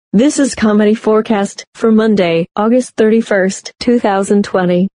This is Comedy Forecast for Monday, August 31st,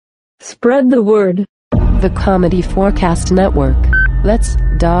 2020. Spread the word. The Comedy Forecast Network. Let's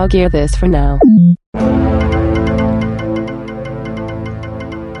dog-ear this for now.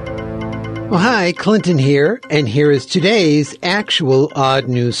 Well, hi, Clinton here, and here is today's actual odd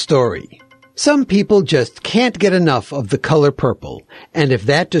news story. Some people just can't get enough of the color purple, and if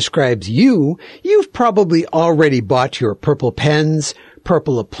that describes you, you've probably already bought your purple pens,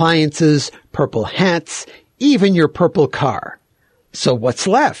 purple appliances, purple hats, even your purple car. So what's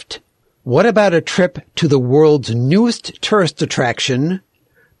left? What about a trip to the world's newest tourist attraction,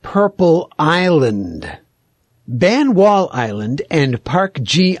 Purple Island? Ban Wall Island and Park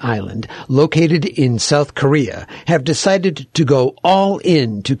G Island, located in South Korea, have decided to go all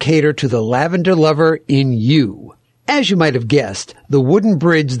in to cater to the lavender lover in you. As you might have guessed, the wooden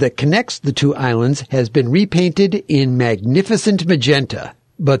bridge that connects the two islands has been repainted in magnificent magenta.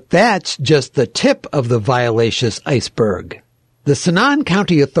 But that's just the tip of the violacious iceberg. The Sanan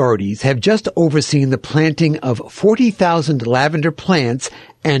County authorities have just overseen the planting of 40,000 lavender plants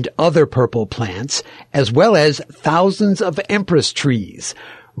and other purple plants, as well as thousands of empress trees.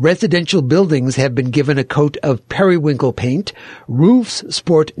 Residential buildings have been given a coat of periwinkle paint, roofs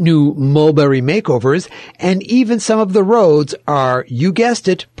sport new mulberry makeovers, and even some of the roads are, you guessed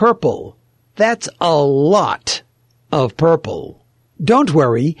it, purple. That's a lot of purple. Don't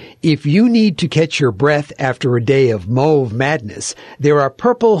worry, if you need to catch your breath after a day of mauve madness, there are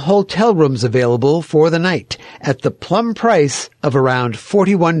purple hotel rooms available for the night at the plum price of around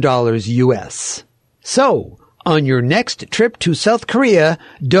 $41 US. So, on your next trip to South Korea,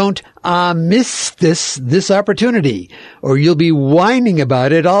 don't miss this opportunity, or you'll be whining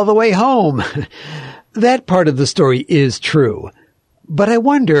about it all the way home. That part of the story is true. But I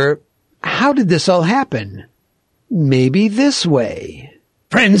wonder, how did this all happen? Maybe this way.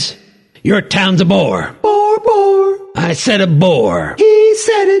 Friends, your town's a bore. Bore. I said a bore. He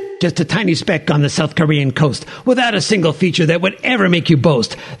said it. Just a tiny speck on the South Korean coast, without a single feature that would ever make you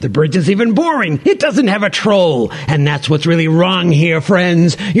boast. The bridge is even boring. It doesn't have a troll. And that's what's really wrong here,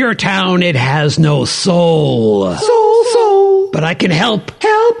 friends. Your town, it has no soul. Soul. But I can help.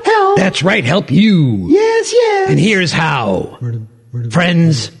 Help. That's right, help you. Yes. And here's how.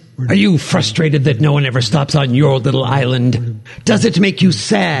 Friends, are you frustrated that no one ever stops on your little island? Does it make you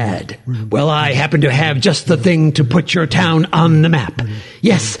sad? Well, I happen to have just the thing to put your town on the map.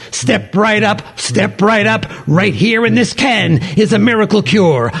 Yes, step right up. Right here in this can is a miracle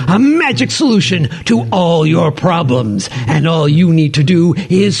cure, a magic solution to all your problems. And all you need to do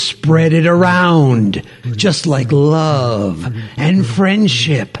is spread it around. Just like love and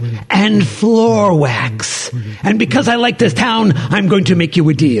friendship and floor wax. And because I like this town, I'm going to make you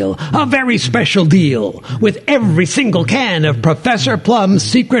a deal. A very special deal. With every single can of Professor Plum's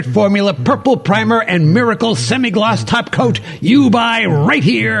secret formula purple primer and miracle semi-gloss top coat you buy right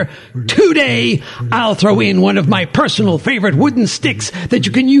here today, I'll throw in one of my personal favorite wooden sticks that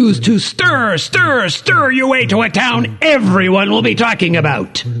you can use to stir your way to a town everyone will be talking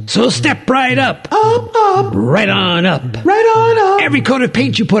about. So step right up. Up. Right on up. Every coat of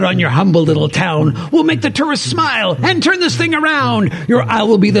paint you put on your humble little town will make the tourists smile and turn this thing around. Your isle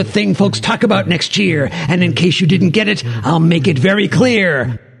will be the thing folks talk about next year. And in case you didn't get it, I'll make it very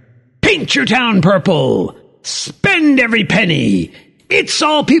clear. Paint your town purple. Spend every penny. It's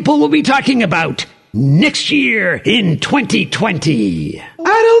all people will be talking about next year in 2020. I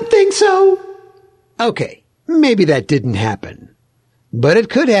don't think so. Okay, maybe that didn't happen. But it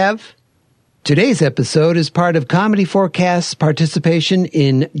could have. Today's episode is part of Comedy Forecast's participation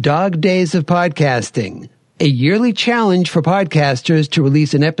in Dog Days of Podcasting, a yearly challenge for podcasters to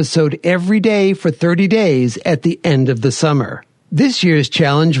release an episode every day for 30 days at the end of the summer. This year's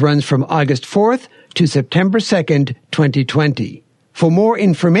challenge runs from August 4th to September 2nd, 2020. For more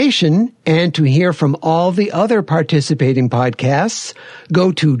information and to hear from all the other participating podcasts,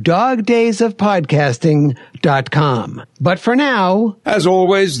 go to dogdaysofpodcasting.com. But for now, as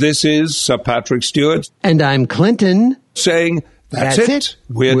always, this is Sir Patrick Stewart. And I'm Clinton. Saying, that's it.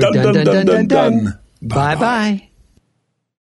 We're done. Bye-bye.